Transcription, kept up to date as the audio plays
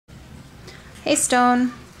Hey,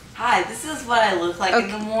 Stone. Hi, this is what I look like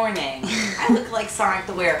in the morning. I look like Sonic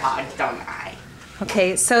the Werehog, don't I?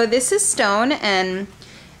 Okay, so this is Stone, and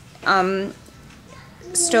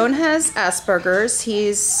Stone has Aspergers.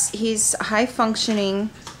 He's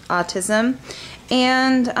high-functioning autism.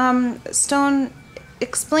 And Stone,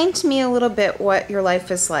 explain to me a little bit what your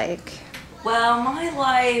life is like. Well, my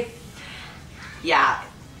life, yeah.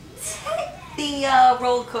 The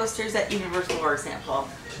roller coasters at Universal, for example.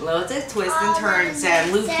 Loads of twists and turns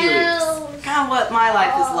and loop-de-loops. Kind of what my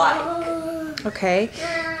life is like. Okay,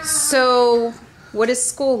 so what is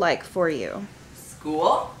school like for you?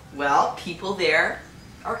 School? Well, people there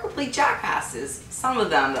are complete jackasses. Some of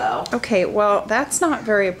them, though. Okay, well, that's not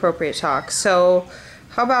very appropriate talk. So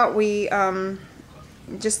how about we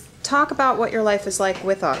just talk about what your life is like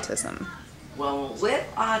with autism? Well, with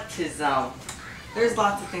autism, there's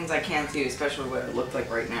lots of things I can't do, especially what it looks like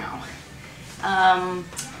right now.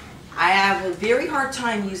 I have a very hard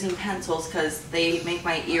time using pencils because they make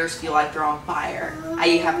my ears feel like they're on fire. I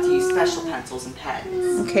have to use special pencils and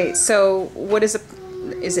pens. Okay, so what is it?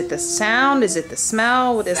 Is it the sound? Is it the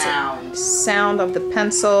smell? What is it? Sound of the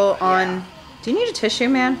pencil on... Yeah. Do you need a tissue,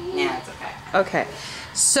 man? Yeah, it's okay. Okay.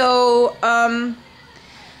 So,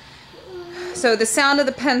 so the sound of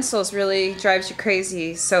the pencils really drives you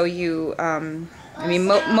crazy. So you, I mean,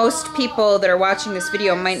 most people that are watching this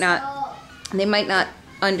video might not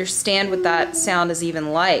understand what that sound is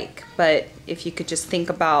even like, but if you could just think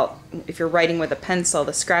about, if you're writing with a pencil,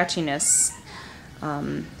 the scratchiness,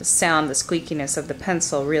 the sound, the squeakiness of the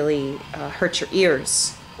pencil really hurts your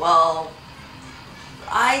ears. Well,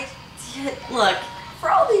 look,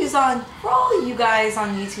 for all you guys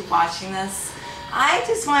on YouTube watching this, I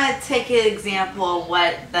just want to take an example of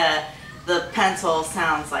what the pencil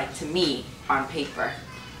sounds like to me on paper.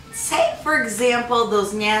 Say, for example,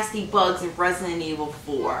 those nasty bugs in Resident Evil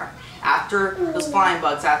 4. Those flying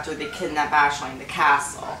bugs after they kidnap Ashley in the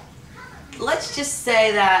castle. Let's just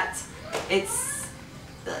say that it's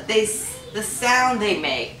the sounds they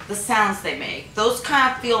make. Those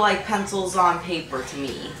kind of feel like pencils on paper to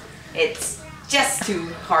me. It's just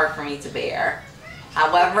too hard for me to bear.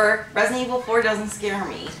 However, Resident Evil 4 doesn't scare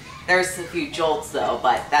me. There's a few jolts though,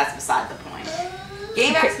 but that's beside the point.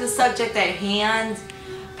 Getting back to the subject at hand.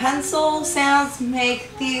 Pencil sounds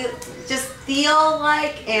just feel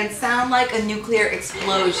like and sound like a nuclear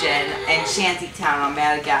explosion in Shantytown on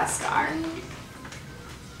Madagascar.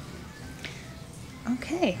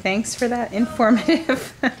 Okay, thanks for that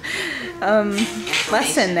informative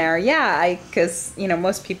lesson there. Yeah, because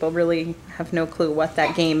most people really have no clue what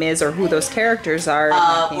that game is or who those characters are.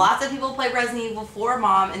 Lots of people play Resident Evil 4,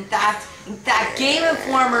 Mom. In fact, Game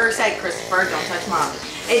Informer said, Christopher, don't touch Mom.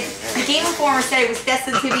 The Game Informer said it was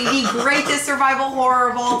destined to be the greatest survival horror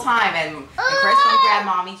of all time, and Chris don't grab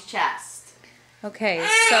Mommy's chest. Okay,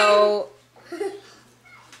 so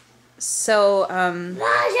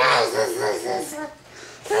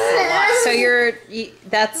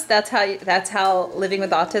that's how living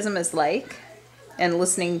with autism is like, and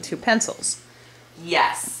listening to pencils.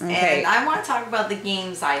 Yes. Okay. And I want to talk about the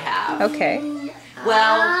games I have. Okay.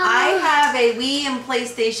 Well, I have a Wii and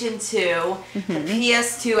PlayStation 2. Mm-hmm. The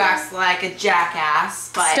PS2 acts like a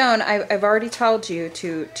jackass, but Stone, I've already told you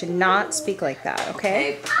to not speak like that,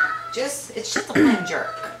 okay? It's just a plain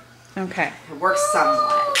jerk. Okay. It works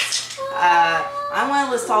somewhat. I want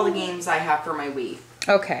to list all the games I have for my Wii.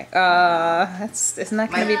 Okay. Isn't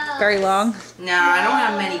that going to be very long? No, I don't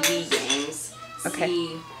have many Wii games. Okay.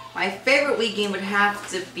 See, my favorite Wii game would have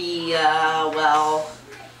to be,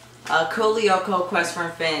 Kolyoko Quest for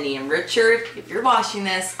Infinity. And Richard, if you're watching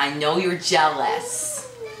this, I know you're jealous.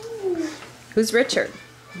 Who's Richard?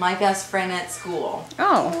 My best friend at school.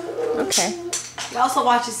 Oh, okay. He also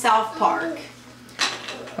watches South Park.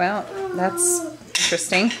 Well, that's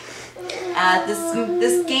interesting.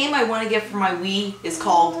 This game I want to get for my Wii is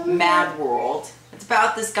called Mad World. It's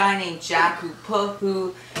about this guy named Jack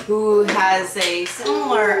who has a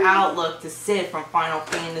similar outlook to Sid from Final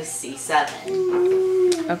Fantasy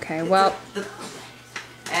VII. Okay, well,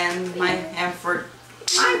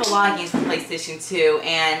 I have a lot of games for PlayStation 2,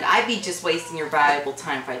 and I'd be just wasting your valuable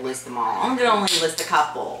time if I list them all. I'm gonna only list a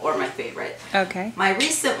couple, or my favorite. Okay. My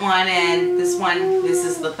recent one, and this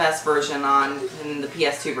is the best version and the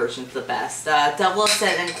PS2 version is the best.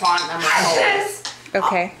 007 and Quantum of Solace.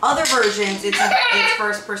 Okay. Other versions, it's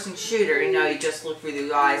first-person shooter. You just look through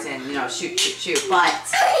the eyes and shoot.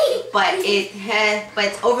 But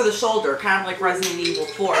it's over the shoulder, kind of like Resident Evil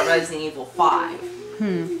 4 or Resident Evil 5.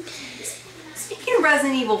 Speaking of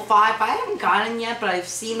Resident Evil 5, I haven't gotten yet, but I've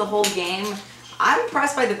seen the whole game. I'm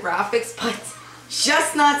impressed by the graphics, but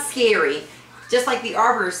just not scary. just like the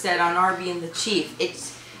Arbiter said on RB and the Chief,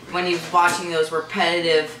 it's when he was watching those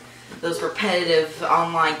repetitive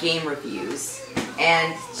online game reviews,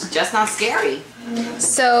 and it's just not scary.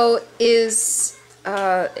 So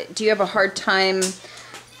do you have a hard time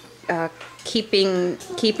keeping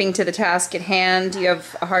to the task at hand? Do you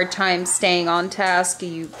have a hard time staying on task? Do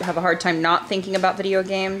you have a hard time not thinking about video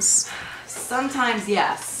games? Sometimes,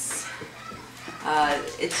 yes.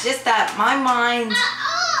 It's just that my mind,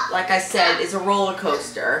 like I said, is a roller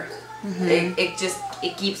coaster. Mm-hmm.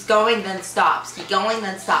 It keeps going, then stops. Keep going,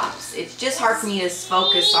 then stops. It's just hard for me to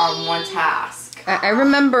focus on one task. I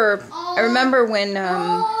remember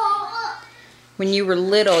when you were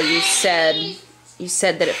little, you said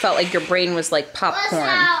that it felt like your brain was like popcorn,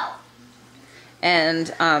 and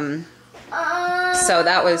so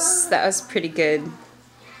that was pretty good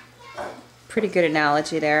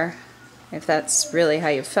analogy there, if that's really how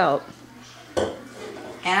you felt.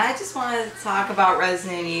 And I just wanted to talk about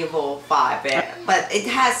Resident Evil 5, but it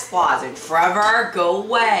has flaws. And Trevor, go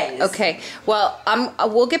away. Okay, well,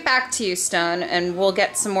 we'll get back to you, Stone, and we'll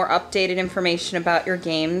get some more updated information about your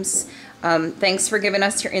games. Thanks for giving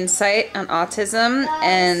us your insight on autism,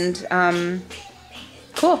 and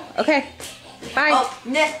cool. Okay, bye.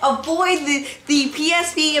 Avoid the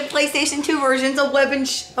PSP and PlayStation 2 versions of Web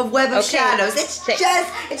of Shadows. It's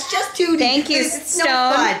just 2D. Thank you, it's Stone.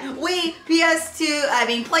 No fun.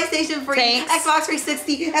 PlayStation 3, Xbox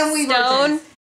 360, and Wii versions.